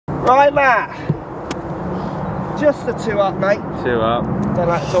Right, Matt. Just the 2 up, mate. 2 up. Don't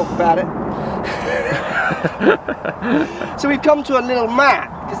like to talk about it. So we've come to a little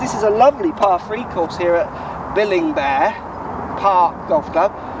map, because this is a lovely par 3 course here at Billingbear Park Golf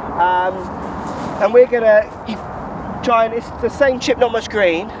Club. And we're going to try and, it's the same chip, not much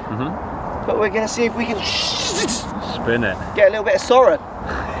green, but we're going to see if we can spin it. Get a little bit of Soren.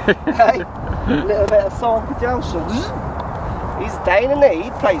 Okay? A little bit of Soren Kjelsen. He's Dane, isn't he? He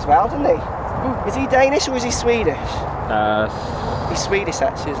plays well, doesn't he? Is he Danish or is he Swedish? He's Swedish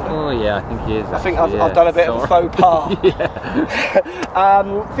actually, isn't he? Oh yeah, I think he is. I think I've done a bit of a faux pas.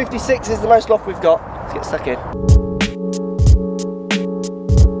 56 is the most loft we've got. Let's get stuck in.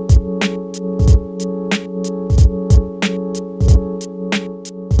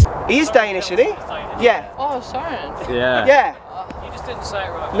 He is Danish, isn't he? Yeah. Oh, Soren. Yeah. Yeah. You just didn't say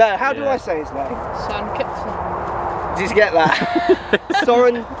it right. No, how do I say his name? Soren Kjelsen. Did you get that?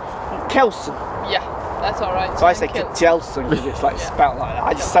 Soren Kjelsen. Yeah, that's alright. So I say Kjelsen because it's like spelt like that.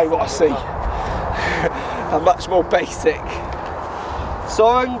 I just say what I see. I'm much more basic.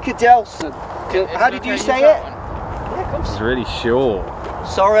 Soren Kjelsen. How did you say it? Yeah, It's really short.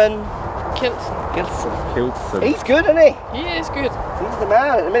 Soren Kjelsen. Kjelsen. He's good, isn't he? He is good. He's the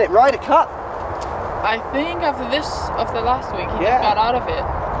man at the minute. Ryder Cup. I think after the last week, he just got out of it,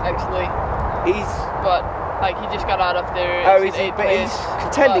 actually. But like he just got out of there. Oh, he's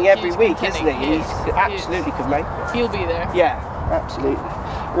contending every week, isn't he? He's absolutely could make it. He'll be there. Yeah, absolutely.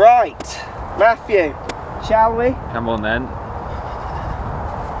 Right, Matthew, shall we? Come on then.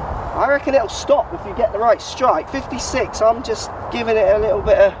 I reckon it'll stop if you get the right strike. 56, I'm just giving it a little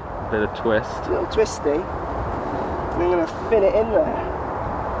bit of twist. A little twisty. I'm going to fin it in there.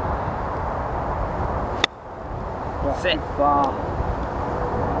 Sit. Far.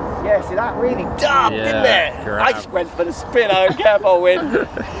 Yeah, see that really dubbed, didn't it? Grab. I just went for the spin, I don't care if I win.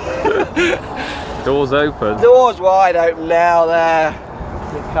 Doors open. Doors wide open now there,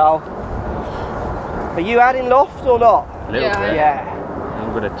 Nicole. Are you adding loft or not? A little bit. Yeah.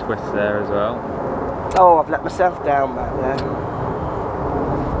 I'm going to twist there as well. Oh, I've let myself down back there.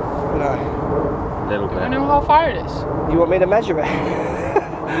 No. A little bit. I know how far it is. You want me to measure it?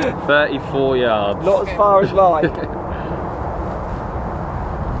 34 yards. Not as far as mine.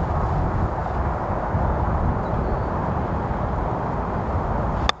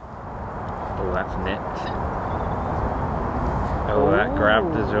 Oh, that's nipped. Oh, that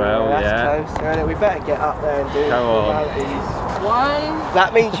grabbed as well, That's close. We better get up there and do formalities. One.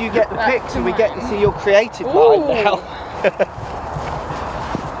 That means you get the pics and we get to see your creative mind now.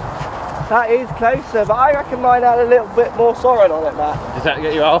 That is closer, but I reckon mine had a little bit more Soren on it, Matt. Does that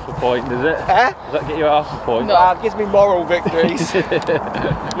get you half a point, does it? Huh? Does that get you half a point? No, it gives me moral victories.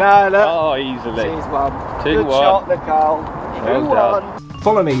 No, look. Oh, easily. She's won. 2-1. Good shot, Nicole. Well 2-1.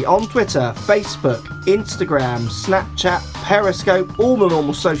 Follow me on Twitter, Facebook, Instagram, Snapchat, Periscope, all the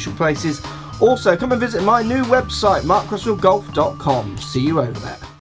normal social places. Also, come and visit my new website, markcrossfieldgolf.com. See you over there.